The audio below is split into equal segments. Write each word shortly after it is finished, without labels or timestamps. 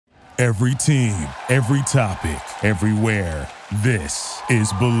Every team, every topic, everywhere. This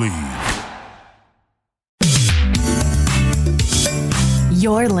is Believe.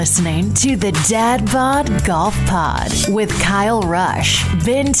 You're listening to the Dad Bod Golf Pod with Kyle Rush,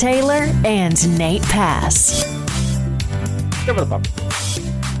 Ben Taylor, and Nate Pass. Go for the pod.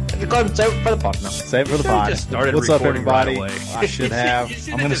 Save it for the pod. No. Save it for the pod. What's up, everybody? Right I should have.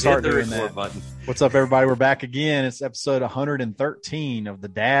 I'm going to start doing that. Button. What's up, everybody? We're back again. It's episode 113 of the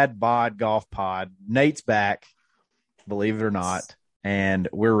Dad Bod Golf Pod. Nate's back, believe it or not, and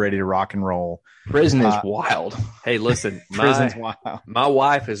we're ready to rock and roll. Prison is wild. Hey, listen, prison's wild. My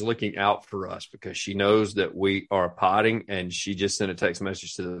wife is looking out for us because she knows that we are potting, and she just sent a text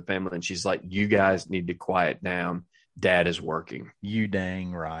message to the family, and she's like, "You guys need to quiet down. Dad is working." You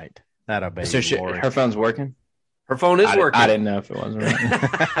dang right. That a baby. So her phone's working? Her phone is working. I didn't know if it wasn't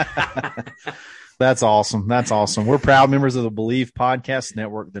working. That's awesome. That's awesome. We're proud members of the Believe Podcast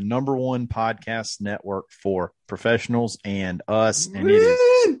Network, the #1 podcast network for professionals and us. And it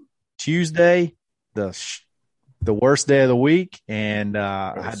is Tuesday, the worst day of the week. And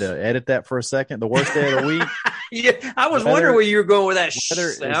I had to edit that for a second. The worst day of the week. Yeah, I was wondering where you were going with that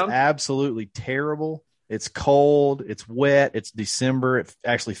weather sound. Is absolutely terrible. It's cold. It's wet. It's December. It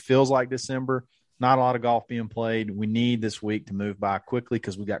actually feels like December. Not a lot of golf being played. We need this week to move by quickly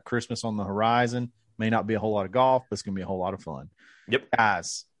because we got Christmas on the horizon. May not be a whole lot of golf, but it's going to be a whole lot of fun. Yep.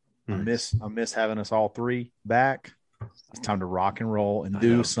 Guys, I miss having us all three back. It's time to rock and roll and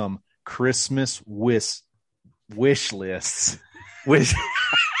do some Christmas wish lists. Have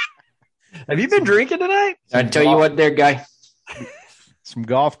you been drinking tonight? I tell you what there, guy. Some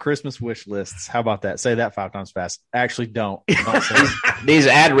golf Christmas wish lists. How about that? Say that 5 times fast. Actually, don't say it. These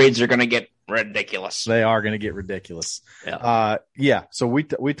ad reads are going to get ridiculous. They are going to get ridiculous. Yeah. So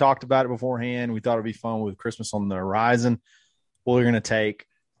we talked about it beforehand. We thought it'd be fun with Christmas on the horizon. We're going to take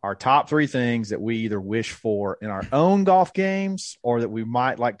our top 3 things that we either wish for in our own golf games or that we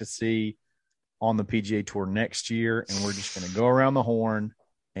might like to see on the PGA Tour next year. And we're just going to go around the horn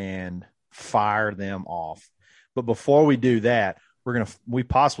and fire them off. But before we do that, we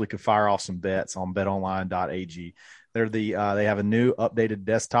possibly could fire off some bets on betonline.ag. They have a new updated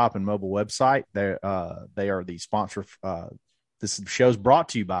desktop and mobile website. They are the sponsor. This show's brought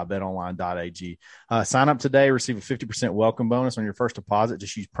to you by betonline.ag. Sign up today, receive a 50% welcome bonus on your first deposit.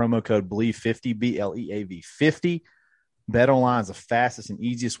 Just use promo code BLEAV50, BLEAV 50. BetOnline is the fastest and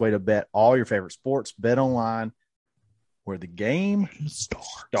easiest way to bet all your favorite sports. BetOnline, where the game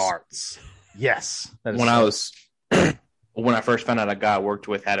starts. Yes. When I first found out a guy I worked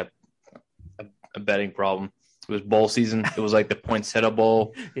with had a betting problem. It was bowl season. It was like the Poinsettia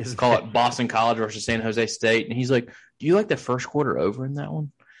Bowl. Call it Boston College versus San Jose State. And he's like, "Do you like the first quarter over in that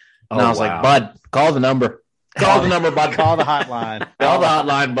one?" And I was like, "Bud, call the number. Call the number, bud. Call the hotline. Call the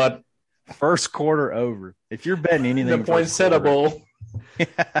hotline, bud. First quarter over. If you're betting anything, the Poinsettia Bowl.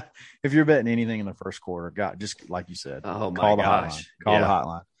 If you're betting anything in the first quarter, God, just like you said, call the hotline. Call the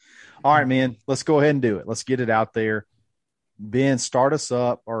hotline. All right, man. Let's go ahead and do it. Let's get it out there. Ben, start us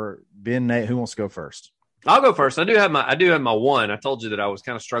up, or Ben, Nate, who wants to go first? I'll go first. I do have my one. I told you that I was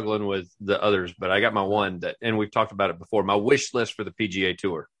kind of struggling with the others, but I got my one and we've talked about it before. My wish list for the PGA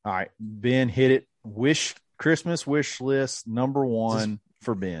Tour. All right, Ben, hit it. Christmas wish list #1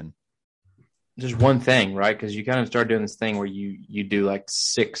 for Ben. Just one thing, right? Because you kind of start doing this thing where you do like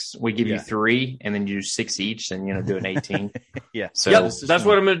 6. We give you 3, and then you do 6 each, and do an 18. Yeah. So that's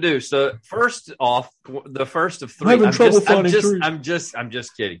what I'm going to do. So first off, the first of 3. I'm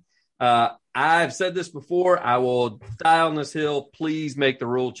just kidding. I've said this before. I will die on this hill. Please make the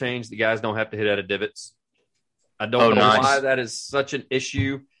rule change. The guys don't have to hit out of divots. I don't know why that is such an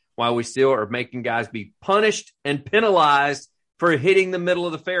issue. Why we still are making guys be punished and penalized for hitting the middle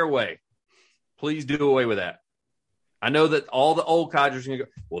of the fairway. Please do away with that. I know that all the old codgers are going to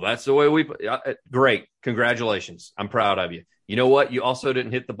go, well, that's the way we – great. Congratulations. I'm proud of you. You know what? You also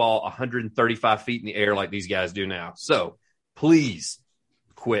didn't hit the ball 135 feet in the air like these guys do now. So please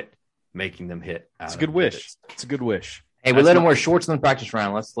quit making them hit. It's a good wish. It's a good wish. Hey, we let them wear shorts in the practice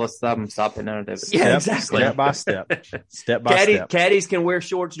round. Let's stop them stop hitting out of divots. Yeah, exactly. Step by step. Step by step. Caddies can wear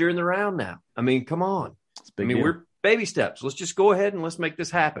shorts during the round now. I mean, come on. We're baby steps. Let's just go ahead and let's make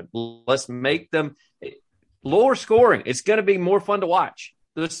this happen. Let's make them lower scoring. It's going to be more fun to watch.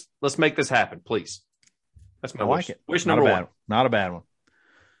 Let's make this happen, please. That's my wish. Wish number 1. Not a bad one.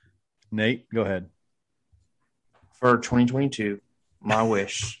 Nate, go ahead. For 2022, my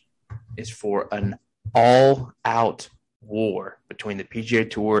wish is for an all-out war between the PGA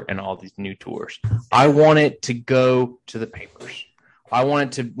Tour and all these new tours. I want it to go to the papers. I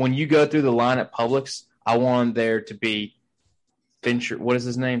want it to, when you go through the line at Publix, I want there to be Fincher. What is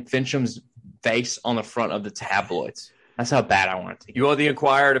his name? Fincham's face on the front of the tabloids. That's how bad I want it to. You want the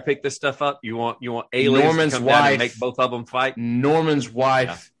Inquirer to pick this stuff up? You want aliens Norman's to come wife, down and make both of them fight? Norman's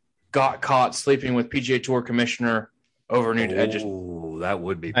wife got caught sleeping with PGA Tour commissioner over nude. Oh, that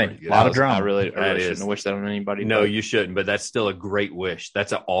would be pretty good. A lot of drama. I really shouldn't wish that on anybody. No, you shouldn't, but that's still a great wish.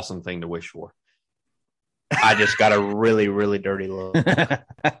 That's an awesome thing to wish for. I just got a really, really dirty look.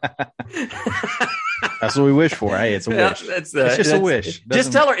 That's what we wish for. Hey, it's a wish. It's just a wish.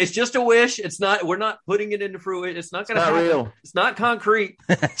 Just tell her it's just a wish. It's not. We're not putting it into fruition. It's not going to happen. Real. It's not concrete.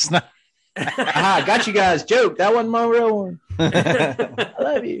 It's not. Aha, got you guys. Joke. That wasn't my real one. I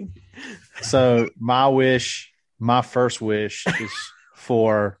love you. So my first wish is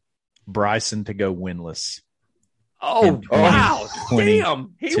for Bryson to go winless. Oh, wow.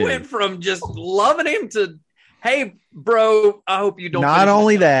 Damn. He went from just loving him to, hey, bro, I hope you don't. Not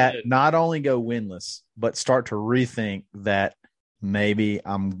only that, not only go winless, but start to rethink that maybe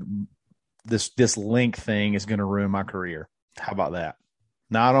this link thing is going to ruin my career. How about that?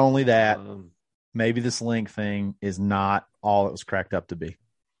 Not only that, maybe this link thing is not all it was cracked up to be.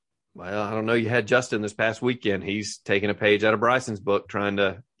 Well, I don't know. You had Justin this past weekend. He's taking a page out of Bryson's book, trying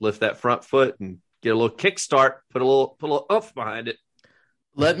to lift that front foot and get a little kickstart, put a little oomph behind it.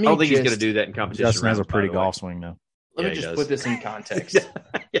 I don't think he's going to do that in competition. Justin has a pretty golf swing, though. Let me just put this in context.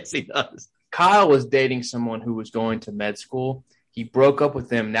 Yes, he does. Kyle was dating someone who was going to med school. He broke up with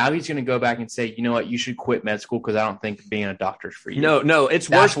them. Now he's going to go back and say, you know what, you should quit med school because I don't think being a doctor's for you. No, it's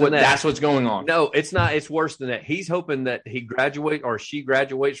worse than that. That's what's going on. No, it's not. It's worse than that. He's hoping that he graduates or she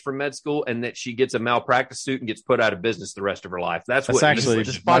graduates from med school and that she gets a malpractice suit and gets put out of business the rest of her life. That's actually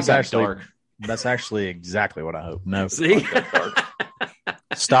exactly what I hope. No, see,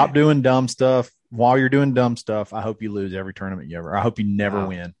 stop doing dumb stuff. While you're doing dumb stuff, I hope you lose every tournament you ever. I hope you never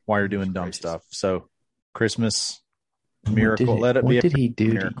win while you're doing dumb stuff. So, Christmas miracle. Let it be a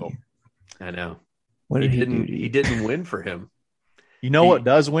miracle. I know. What did he do? He didn't win for him. You know what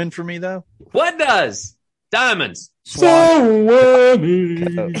does win for me though? What does? Diamonds.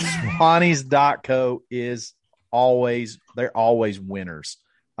 Swannies.co is they're always winners.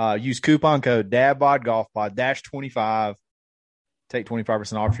 Use coupon code DadBodGolfPod -25. Take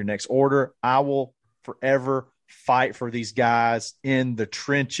 25% off your next order. I will forever fight for these guys in the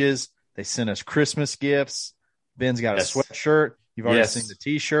trenches. They sent us Christmas gifts. Ben's got a sweatshirt. You've already seen the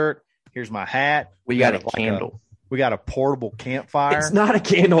T-shirt. Here's my hat. We got a candle. We got a portable campfire. It's not a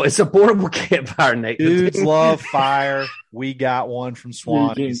candle. It's a portable campfire, Nate. Dudes love fire. We got one from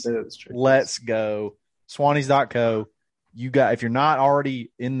Swannies. Let's go. Swannies.co. If you're not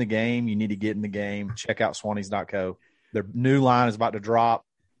already in the game, you need to get in the game. Check out Swannies.co. Their new line is about to drop.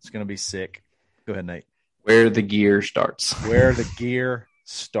 It's going to be sick. Go ahead, Nate. Where the gear starts. Where the gear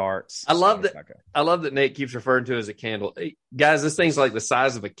starts. I love that Nate keeps referring to it as a candle. Hey, guys, this thing's like the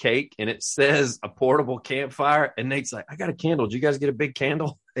size of a cake, and it says a portable campfire. And Nate's like, I got a candle. Did you guys get a big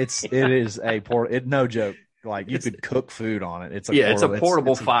candle? It is a portable. No joke. Like you could cook food on it. It's a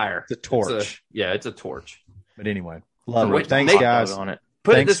portable fire. It's a torch. It's a torch. But anyway, love it. Thanks, guys. On it.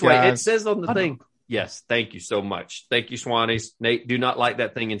 Put it this way. It says on the thing. Yes, thank you so much. Thank you, Swannies. Nate, do not light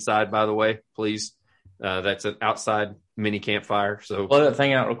that thing inside, by the way, please. That's an outside mini campfire. So blow that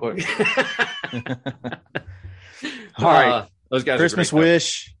thing out real quick. All right. Those guys. Christmas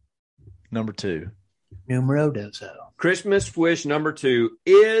wish number 2. Numero dozo. Christmas wish number 2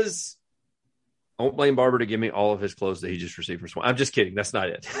 is. I won't blame Barber to give me all of his clothes that he just received from Swan. I'm just kidding. That's not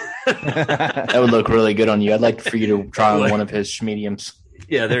it. That would look really good on you. I'd like for you to try on one of his mediums.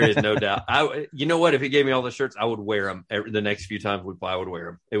 Yeah, there is no doubt. You know what? If he gave me all the shirts, I would wear them. The next few times we play, I would wear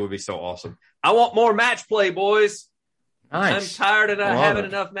them. It would be so awesome. I want more match play, boys. Nice. I'm tired of not having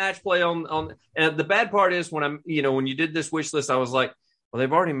enough match play on. And the bad part is when you did this wish list, I was like, well,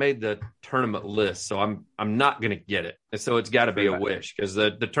 they've already made the tournament list, so I'm not going to get it. And so it's got to be a wish because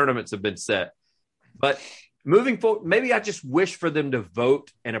the tournaments have been set. But moving forward, maybe I just wish for them to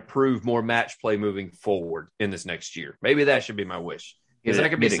vote and approve more match play moving forward in this next year. Maybe that should be my wish. Because that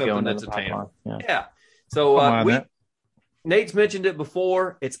could be something that's attainable. Yeah. So Nate's mentioned it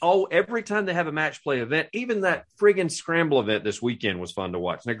before. It's every time they have a match play event, even that friggin' scramble event this weekend was fun to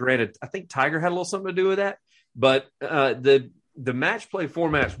watch. Now, granted, I think Tiger had a little something to do with that, but the match play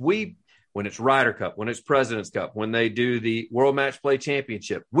formats, when it's Ryder Cup, when it's President's Cup, when they do the World Match Play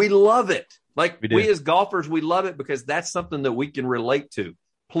Championship, we love it. Like we as golfers, we love it because that's something that we can relate to.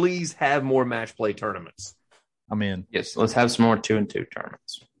 Please have more match play tournaments. I'm in. Yes, let's have some more 2-and-2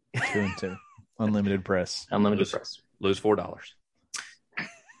 tournaments. 2-and-2. Unlimited press. Unlimited press. Lose $4.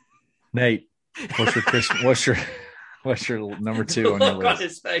 Nate, what's your number 2 on your list?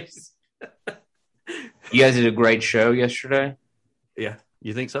 His face. You guys did a great show yesterday. Yeah.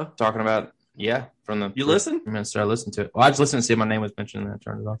 You think so? Talking about, from the. You listen? I listened to it. Well, I just listened to see if my name was mentioned and I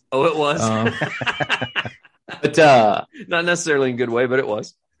turned it off. Oh, it was? But not necessarily in a good way, but it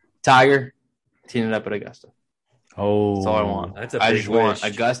was. Tiger teeing it up at Augusta. Oh, that's all I want. That's a big wish. Want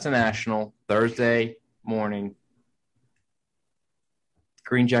Augusta National Thursday morning.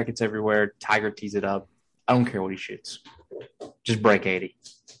 Green jackets everywhere. Tiger tees it up. I don't care what he shoots. Just break 80.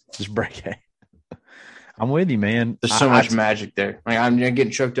 Just break 80. I'm with you, man. There's so much magic there. Like, I'm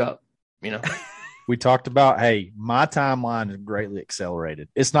getting choked up. We talked about, hey, my timeline is greatly accelerated.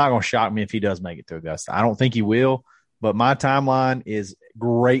 It's not going to shock me if he does make it to Augusta. I don't think he will, but my timeline is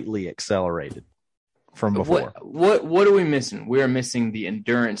greatly accelerated from before. What are we missing? We are missing the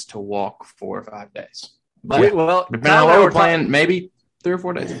endurance to walk 4 or 5 days. But we're playing maybe 3 or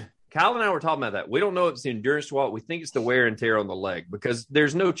 4 days. Kyle and I were talking about that. We don't know if it's the endurance to walk. We think it's the wear and tear on the leg because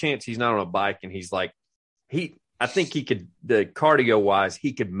there's no chance he's not on a bike and he's like, I think he could, the cardio wise,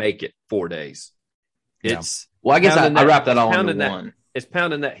 he could make it 4 days. It's I guess I wrap that all into one. It's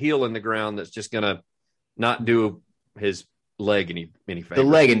pounding that heel in the ground that's just going to not do his leg any favor. The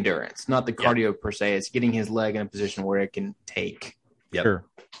leg endurance, not the cardio per se. It's getting his leg in a position where it can take 4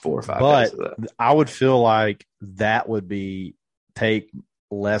 or 5 days. But I would feel like that would take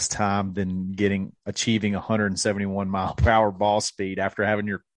less time than achieving 171 mile per hour ball speed after having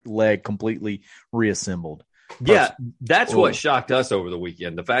your leg completely reassembled. Yeah, that's what shocked us over the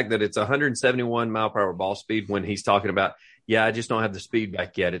weekend. The fact that it's 171 mile per hour ball speed when he's talking about, I just don't have the speed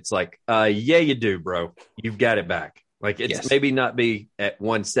back yet. It's like, you do, bro. You've got it back. Like, it's maybe not be at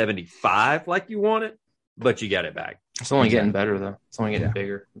 175 like you want it, but you got it back. It's only getting better, though. It's only getting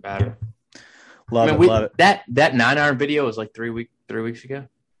bigger and better. Love it. That 9-iron video was like 3 weeks ago.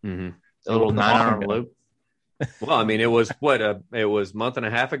 Mm-hmm. A little 9-iron loop. Well, I mean, it was it was a month and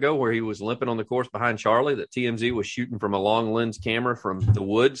a half ago where he was limping on the course behind Charlie that TMZ was shooting from a long lens camera from the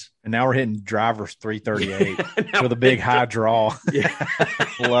woods. And now we're hitting drivers 338 with a big high draw.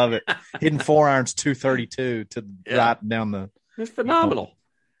 Love it. Hitting 4 irons 232 to right down the. It's phenomenal.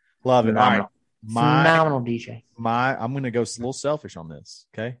 Love it. Phenomenal. All right. Phenomenal DJ. I'm going to go a little selfish on this.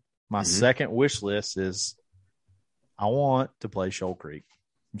 Okay. My second wish list is I want to play Shoal Creek.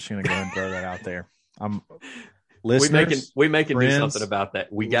 I'm just going to go ahead and throw that out there. We making do something about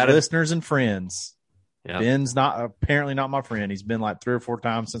that. We got listeners and friends. Yeah. Ben's apparently not my friend. He's been like 3 or 4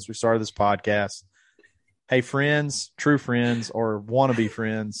 times since we started this podcast. Hey, friends, true friends, or wannabe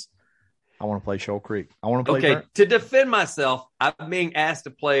friends. I want to play Shoal Creek. I want to play. Okay, to defend myself, I'm being asked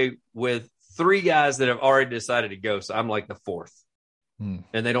to play with 3 guys that have already decided to go. So I'm like the 4th, and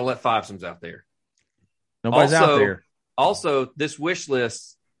they don't let fivesomes out there. Nobody's out there. Also, this wish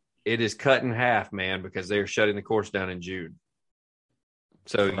list. It is cut in half, man, because they're shutting the course down in June.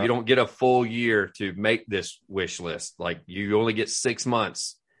 So you don't get a full year to make this wish list. Like, you only get 6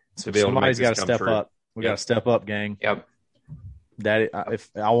 months to be able to make this come true. Somebody's got to step up. We got to step up, gang. Yep.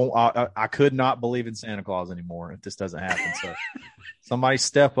 I could not believe in Santa Claus anymore if this doesn't happen. So somebody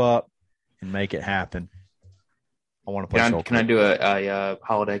step up and make it happen. I want to play. Can I do a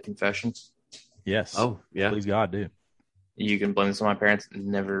holiday confession? Yes. Oh, yeah. Please, God, do. You can blame this on my parents.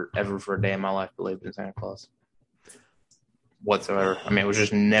 Never, ever for a day in my life believed in Santa Claus whatsoever. I mean, it was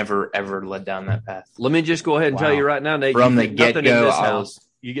just never, ever led down that path. Let me just go ahead and tell you right now, Nate. From the get-go,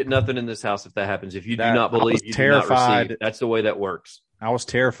 you get nothing in this house if that happens. If you do not believe, you do not receive. That's the way that works. I was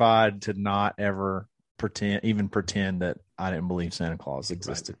terrified to not ever pretend that I didn't believe Santa Claus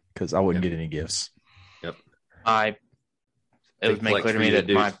existed because I wouldn't get any gifts. Yep. It was made clear to me that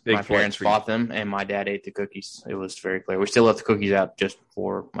my parents bought them and my dad ate the cookies. It was very clear. We still left the cookies out just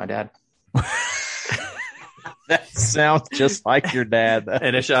for my dad. That sounds just like your dad.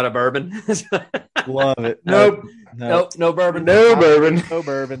 And a shot of bourbon. Love it. Nope. No bourbon. No bourbon. No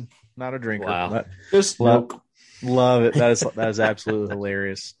bourbon. Not a drinker. Wow. Just smoke. Love it. That is absolutely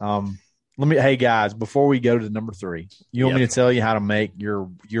hilarious. Hey guys, before we go to number 3, you want me to tell you how to make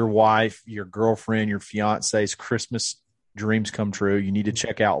your wife, your girlfriend, your fiance's Christmas dreams come true? You need to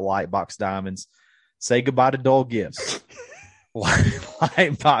check out Lightbox Diamonds. Say goodbye to dull gifts.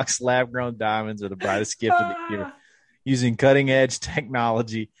 Lightbox lab-grown diamonds are the brightest gift of the year. Using cutting-edge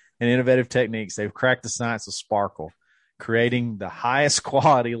technology and innovative techniques, they've cracked the science of sparkle, creating the highest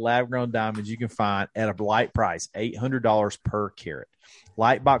quality lab-grown diamonds you can find at a light price, $800 per carat.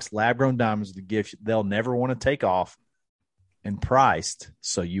 Lightbox lab-grown diamonds are the gift they'll never want to take off, and priced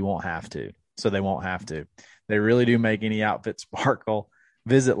so you won't have to. So they won't have to. They really do make any outfit sparkle.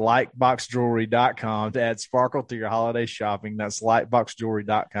 Visit lightboxjewelry.com to add sparkle to your holiday shopping. That's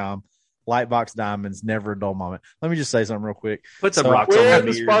lightboxjewelry.com. Lightbox Diamonds, never a dull moment. Let me just say something real quick. Put some rocks on where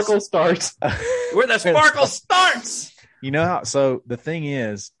the sparkle starts. Where the sparkle starts. You know how? So the thing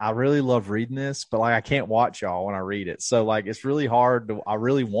is, I really love reading this, but like I can't watch y'all when I read it. So like it's really hard to. I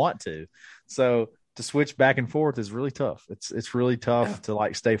really want to. So to switch back and forth is really tough. It's really tough to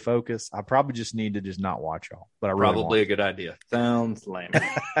like stay focused. I probably just need to just not watch y'all. But I really probably a good idea. Sounds lame.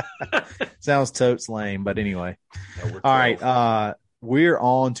 Sounds totes lame. But anyway, No, all right. We're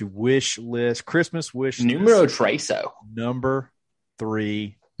on to wish list. Christmas wish Numero list. Treso. Number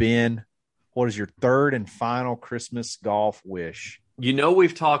 3. Ben, what is your third and final Christmas golf wish? You know,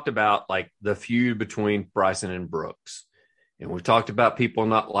 we've talked about like the feud between Bryson and Brooks, and we've talked about people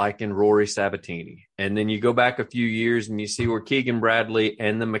not liking Rory Sabatini. And then you go back a few years and you see where Keegan Bradley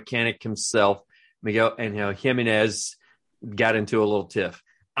and the mechanic himself, Miguel Angel Jimenez, got into a little tiff.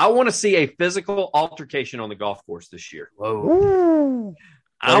 I want to see a physical altercation on the golf course this year. Whoa.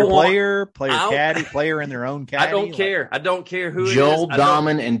 Player, caddy, player in their own caddy. I don't care. I don't care who Joel it is.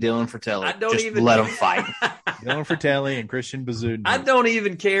 Dahman and Dylan Fratelli. I don't just even let them fight. Dylan Fratelli and Christian Bazudin. I don't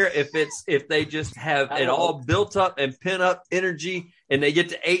even care if they just have it all built up and pent up energy, and they get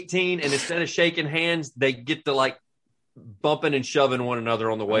to 18, and instead of shaking hands, they get to like bumping and shoving one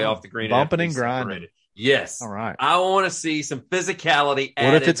another on the way off the green. Bumping and grinding. Yes. All right. I want to see some physicality.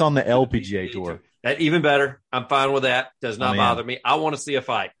 What if it's on the LPGA tour? That even better. I'm fine with that. Does not bother me. I want to see a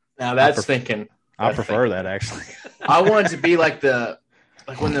fight. Now that's thinking. I prefer that actually. I want it to be like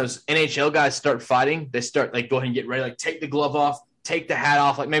when those NHL guys start fighting, they start like go ahead and get ready, like take the glove off, take the hat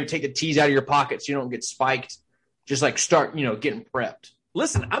off, like maybe take the tees out of your pocket so you don't get spiked. Just like start, getting prepped.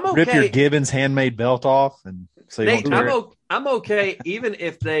 Listen, I'm okay. Rip your Gibbons handmade belt off and so Nate, I'm okay even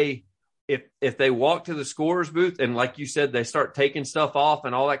if they walk to the scorer's booth and like you said, they start taking stuff off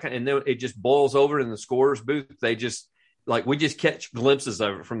and all that and then it just boils over in the scorer's booth. They just we just catch glimpses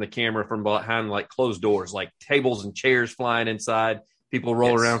of it from the camera from behind like closed doors, like tables and chairs flying inside, people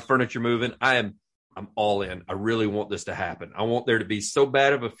rolling around, furniture moving. I'm all in. I really want this to happen. I want there to be so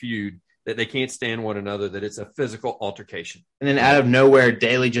bad of a feud that they can't stand one another, that it's a physical altercation. And then out of nowhere,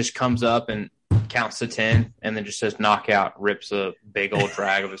 Daly just comes up and counts to 10 and then just says knockout, rips a big old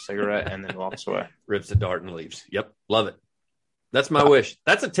drag of a cigarette and then walks away. Rips a dart and leaves. Yep. Love it. That's my wish.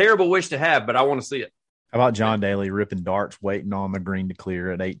 That's a terrible wish to have, but I want to see it. How about John Daly ripping darts, waiting on the green to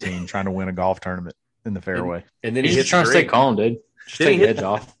clear at 18, trying to win a golf tournament in the fairway? And then he's just trying to stay calm, dude. Just take the edge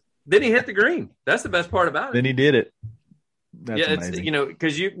off. Then he hit the green. That's the best part about it. Then he did it. That's amazing. It's,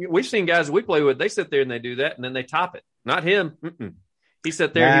 because we've seen guys we play with, they sit there and they do that, and then they top it. Not him. Mm-mm. He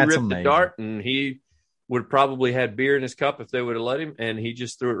sat there, he ripped the dart, and he would probably had beer in his cup if they would have let him, and he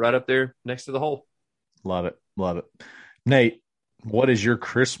just threw it right up there next to the hole. Love it. Love it. Nate, what is your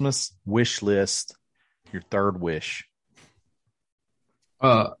Christmas wish list? Your third wish?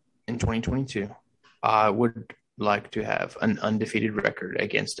 In 2022, I would like to have an undefeated record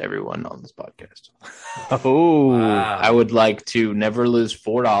against everyone on this podcast. Oh, wow. I would like to never lose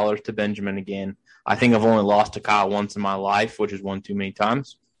 $4 to Benjamin again. I think I've only lost to Kyle once in my life, which is one too many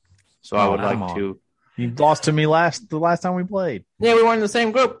times. So I would like to. You lost to me the last time we played. Yeah, we weren't in the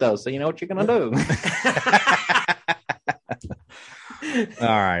same group though, so you know what you're gonna do. All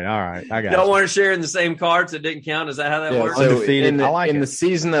right. I got. Don't want to share in the same cards that didn't count. Is that how that works? So undefeated. In the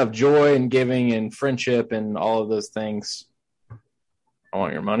season of joy and giving and friendship and all of those things, I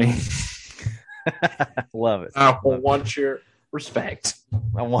want your money. Love it. I want your respect.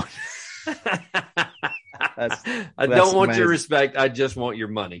 I want. I don't want your respect. I just want your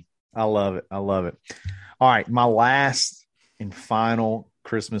money. I love it. All right. My last and final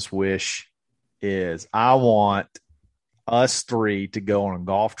Christmas wish is I want us three to go on a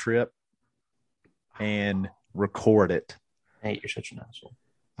golf trip and record it. Hey, you're such an asshole.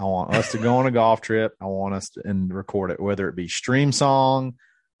 I want us to go on a golf trip. I want us to and record it, whether it be Stream Song,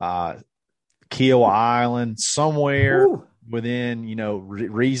 Keel Island, somewhere within,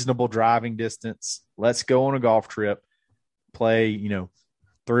 reasonable driving distance. Let's go on a golf trip, play,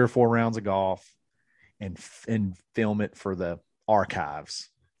 3 or 4 rounds of golf and film it for the archives.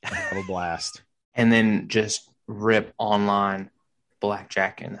 Have a blast. And then just rip online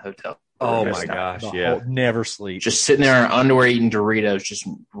blackjack in the hotel. Oh my gosh, yeah. Never sleep. Just sitting there in underwear eating Doritos, just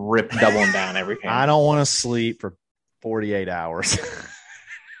rip doubling down everything. I don't want to sleep for 48 hours.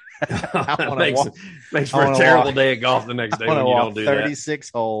 Makes for a terrible day of golf the next day when you don't do 36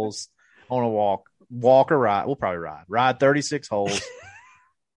 holes. I want to walk or ride. We'll probably ride 36 holes.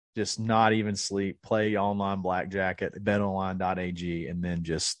 Just not even sleep, play online blackjack at betonline.ag, and then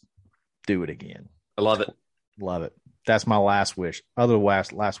just do it again. I love it. Love it. That's my last wish.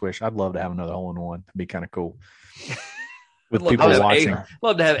 Otherwise, last wish, I'd love to have another hole-in-one. It'd be kind of cool. With people watching.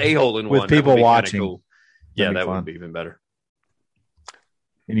 Love to have a hole-in-one. With people watching. Cool. Yeah, that would be even better.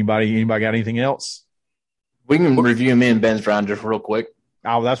 Anybody got anything else? We can review me and Ben's round just real quick.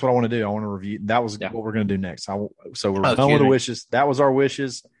 Oh, that's what I want to do. I want to review. That was what we're going to do next. So we're going with the wishes. That was our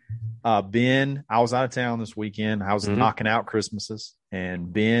wishes. Ben, I was out of town this weekend. I was knocking out Christmases,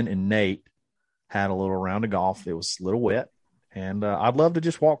 and Ben and Nate had a little round of golf. It was a little wet, and I'd love to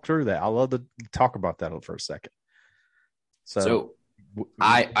just walk through that. I'd love to talk about that for a second. So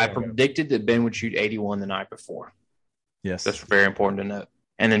I predicted that Ben would shoot 81 the night before. Yes. That's very important to note.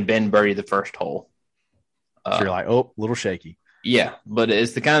 And then Ben birdied the first hole. So you're like, a little shaky. Yeah, but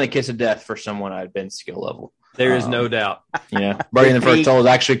it's the kind of kiss of death for someone at Ben's skill level. There is no doubt. Yeah, birdieing the first hole is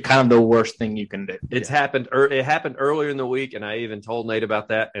actually kind of the worst thing you can do. It happened earlier in the week, and I even told Nate about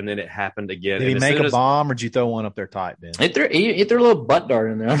that, and then it happened again. Did he make a bomb, or did you throw one up there tight, Ben? He threw a little butt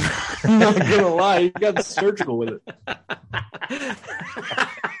dart in there. I'm not going to lie. He got surgical with it.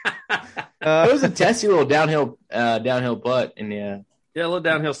 It was a testy little downhill putt in the a little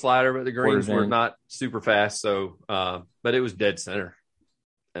downhill slider, but the greens were not super fast. So, but it was dead center.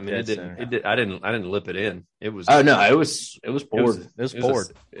 I mean, I didn't lip it in. It was. Oh no, it was poured. It was poured.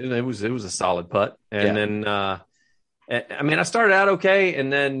 It was a solid putt. And then, I mean, I started out okay, and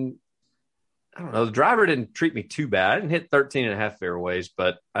then I don't know. The driver didn't treat me too bad. I didn't hit 13.5 fairways,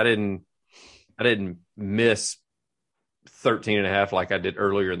 but I didn't miss 13.5 like I did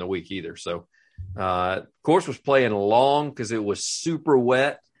earlier in the week either. So, course was playing long because it was super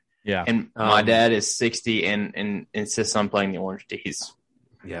wet. Yeah. And my dad is 60 and insists on playing the orange tees.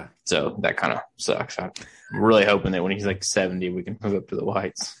 Yeah. So that kind of sucks. I'm really hoping that when he's like 70, we can move up to the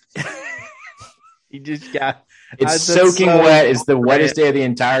whites. He just got it's soaking wet. It's the wettest day of the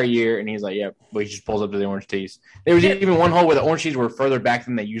entire year. And he's like, yeah, well, he just pulls up to the orange tees. There was even one hole where the orange tees were further back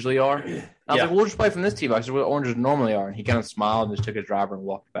than they usually are. And I was like, we'll just play from this tee box where the oranges normally are. And he kind of smiled and just took his driver and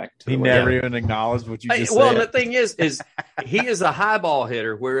walked back to the He never even acknowledged what you just said. Well, the thing is he is a high ball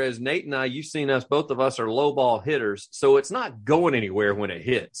hitter, whereas Nate and I, you've seen us, both of us are low ball hitters. So it's not going anywhere when it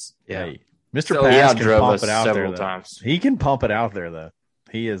hits. Yeah. Hey, Mr. Pass can pump it out several there times. He can pump it out there, though.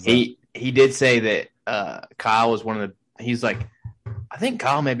 He is. He did say that Kyle was one of the. He's like, I think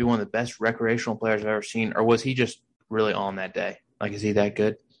Kyle may be one of the best recreational players I've ever seen, or was he just really on that day? Like, is he that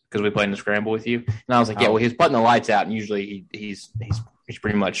good? Because we played in the scramble with you, and I was like, yeah. Well, he's putting the lights out, and usually he's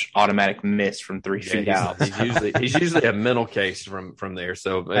pretty much automatic miss from 3 feet out. He's usually a mental case from there.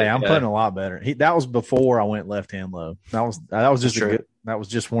 So hey, I'm putting a lot better. That was before I went left hand low. That was just that was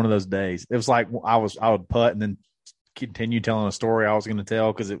just one of those days. It was like I would putt and then continue telling a story I was going to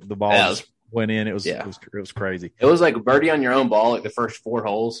tell because the ball went in. It was crazy. It was like birdie on your own ball like the first 4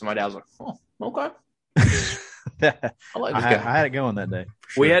 holes. So my dad was like, "Oh, okay." I had it going that day.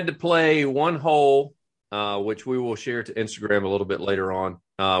 Sure. We had to play one hole, which we will share to Instagram a little bit later on.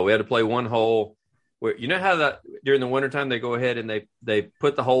 We had to play one hole where you know how that during the wintertime they go ahead and they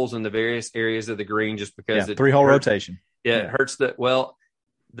put the holes in the various areas of the green just because 3-hole rotation. Yeah, it hurts the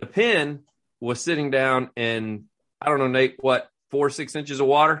pin was sitting down in I don't know, Nate, what 4 or 6 inches of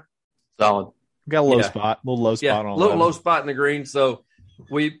water? Solid. Got a low spot, a little low spot on low spot in the green. So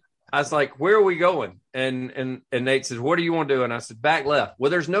I was like, where are we going? And Nate says, what do you want to do? And I said, back left.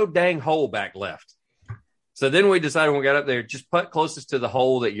 Well, there's no dang hole back left. So then we decided when we got up there, just putt closest to the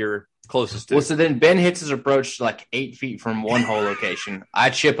hole that you're closest to. Well, so then Ben hits his approach like 8 feet from one hole location.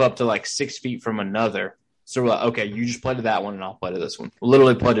 I chip up to like 6 feet from another. So we're like, okay, you just play to that one and I'll play to this one.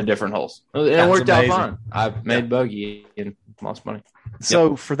 Literally play to different holes. It worked out fine. I made bogey and lost money.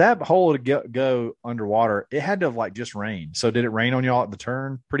 So for that hole to go underwater, it had to have like just rained. So did it rain on y'all at the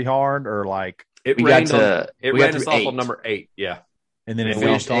turn pretty hard or like it rained us off on number 8? Yeah. And then it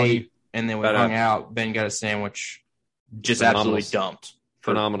finished 8 and then we hung out. Ben got a sandwich just absolutely dumped.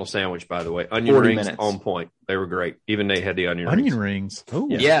 Phenomenal sandwich, by the way. Onion rings on point. They were great. Even Nate had the onion rings. Oh,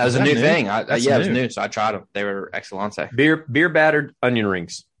 yeah, it was a new thing. It was new, so I tried them. They were excellent. Beer battered onion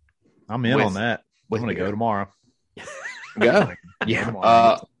rings. I'm in on that. I'm going to go tomorrow. Go. Yeah.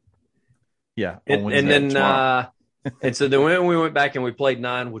 And so then when we went back and we played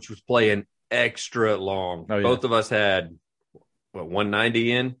 9, which was playing extra long. Oh, yeah. Both of us had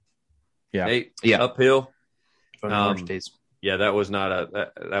 190 in. Yeah. 8 uphill. Yeah, that was not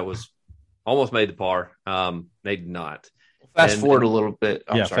that was almost made the par. They did not. Fast forward a little bit.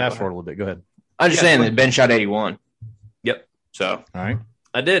 Fast forward a little bit. Go ahead. I'm just saying that Ben shot 81. Yep. So all right,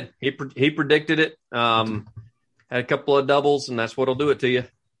 I did. He predicted it. Had a couple of doubles, and that's what'll do it to you.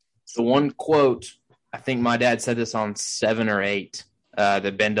 The one quote, I think my dad said this on 7 or 8.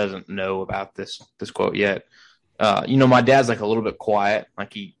 That Ben doesn't know about this quote yet. My dad's like a little bit quiet.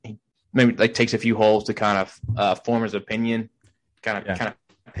 Like he maybe like takes a few holes to kind of form his opinion, kind of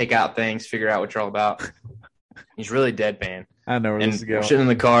pick out things, figure out what you're all about. He's really deadpan. I know where this is going. We're sitting in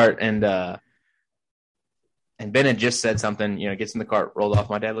the cart, and And Ben had just said something, gets in the cart, rolled off.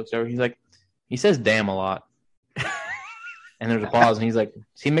 My dad looks over. He's like, he says damn a lot. And there's a pause, and he's like,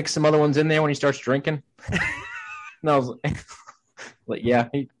 does he mix some other ones in there when he starts drinking? And I was like, yeah,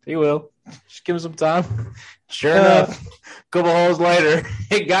 he will. Just give him some time. Sure enough, a couple holes later,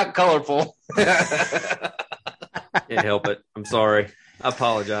 it got colorful. Can't help it. I'm sorry. I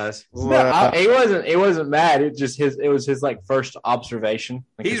apologize. He wasn't mad. It was his like first observation.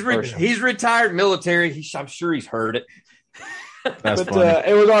 Like he's retired military. I'm sure he's heard it. That's but funny.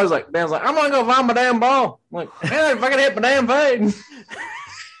 It was always like, Dan's like, I'm gonna go find my damn ball. I'm like, man, if I could hit my damn fade.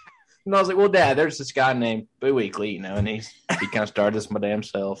 And I was like, well, Dad, there's this guy named Boo Weekly, and he kind of started this my damn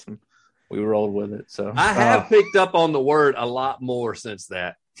self, and we rolled with it. So I have picked up on the word a lot more since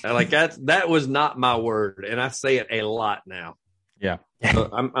that. Like that was not my word, and I say it a lot now. Yeah. So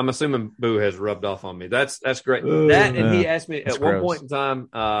I'm assuming Boo has rubbed off on me. That's great. That, and he asked me at one point in time,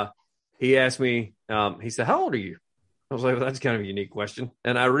 he asked me, he said, how old are you? I was like, well, that's kind of a unique question.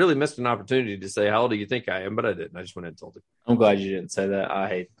 And I really missed an opportunity to say, how old do you think I am? But I didn't. I just went ahead and told him. I'm glad you didn't say that. I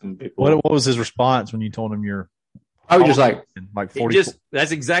hate them people. What was his response when you told him you're? I was just like 40.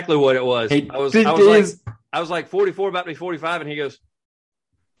 That's exactly what it was. I was like 44, about to be 45. And he goes,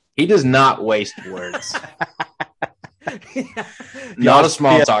 he does not waste words. Not a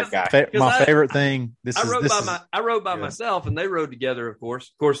small talk guy. My favorite thing. I rode by myself, and they rode together. Of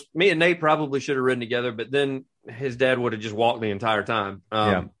course, me and Nate probably should have ridden together, but then his dad would have just walked the entire time.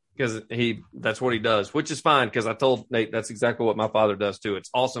 Because that's what he does, which is fine. Because I told Nate that's exactly what my father does too. It's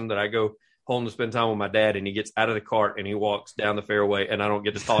awesome that I go home to spend time with my dad, and he gets out of the cart and he walks down the fairway, and I don't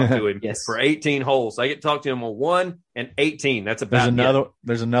get to talk to him for 18 holes. I get to talk to him on 1 and 18. That's about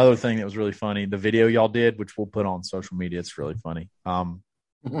There's another thing that was really funny. The video y'all did, which we'll put on social media, it's really funny.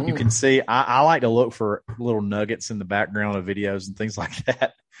 You can see I like to look for little nuggets in the background of videos and things like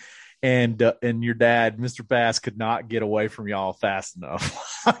that. And your dad, Mr. Bass, could not get away from y'all fast enough.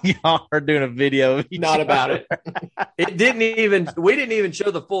 Y'all are doing a video. Not about it. We didn't even show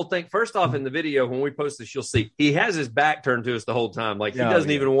the full thing. First off, in the video, when we post this, you'll see he has his back turned to us the whole time. Like he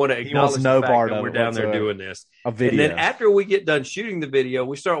doesn't even want to acknowledge the fact that we're down there doing this. A video. And then after we get done shooting the video,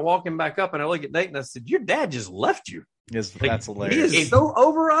 we start walking back up, and I look at Nate and I said, your dad just left you. Yes, that's hilarious. He is so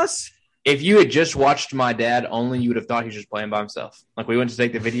over us. If you had just watched my dad only, you would have thought he was just playing by himself. Like we went to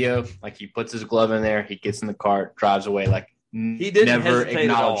take the video, like he puts his glove in there, he gets in the cart, drives away. Like he didn't never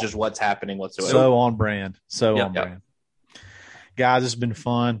acknowledges what's happening whatsoever. So on brand. On brand. Guys, it's been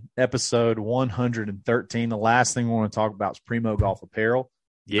fun. Episode 113. The last thing we want to talk about is Primo Golf Apparel.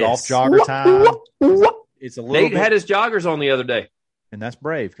 Yes. Golf jogger time. It's a little Nate had his joggers on the other day. And that's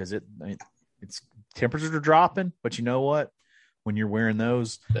brave because it's temperatures are dropping, but you know what? When you're wearing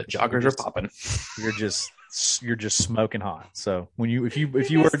those, the joggers are popping. You're just smoking hot. So if you were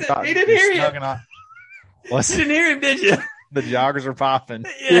he didn't hear you. Hot, you didn't hear him, did you? The joggers are popping.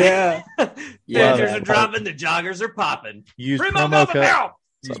 Yeah. Temperatures are dropping. The joggers are popping. Use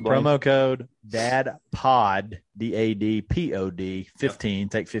promo code DADPOD DADPOD 15.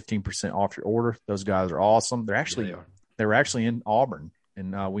 Take 15% off your order. Those guys are awesome. They were actually in Auburn,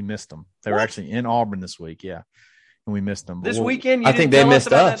 and we missed them. They were actually in Auburn this week. Yeah. And we missed them. This weekend, I think they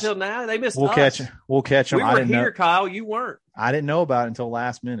missed us. Until now, they missed us. We'll catch them. We were here, Kyle. You weren't. I didn't know about it until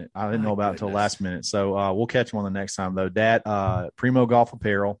last minute. Last minute. So we'll catch them on the next time, though. Dad, Primo Golf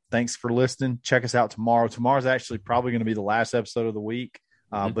Apparel. Thanks for listening. Check us out tomorrow. Tomorrow's actually probably going to be the last episode of the week,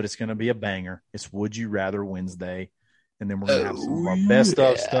 but it's going to be a banger. It's Would You Rather Wednesday. And then we're going to have some of our best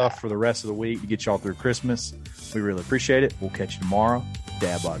of stuff for the rest of the week to get y'all through Christmas. We really appreciate it. We'll catch you tomorrow.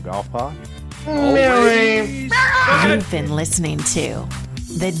 Dad Bod Golf Pod. You've been listening to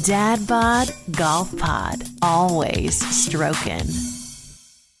the Dad Bod Golf Pod. Always stroking.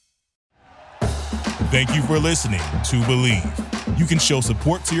 Thank you for listening to Believe. You can show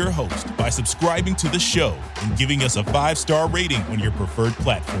support to your host by subscribing to the show and giving us a 5-star rating on your preferred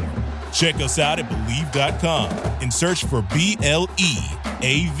platform. Check us out at Believe.com and search for BLEAV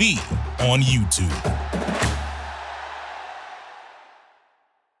on YouTube.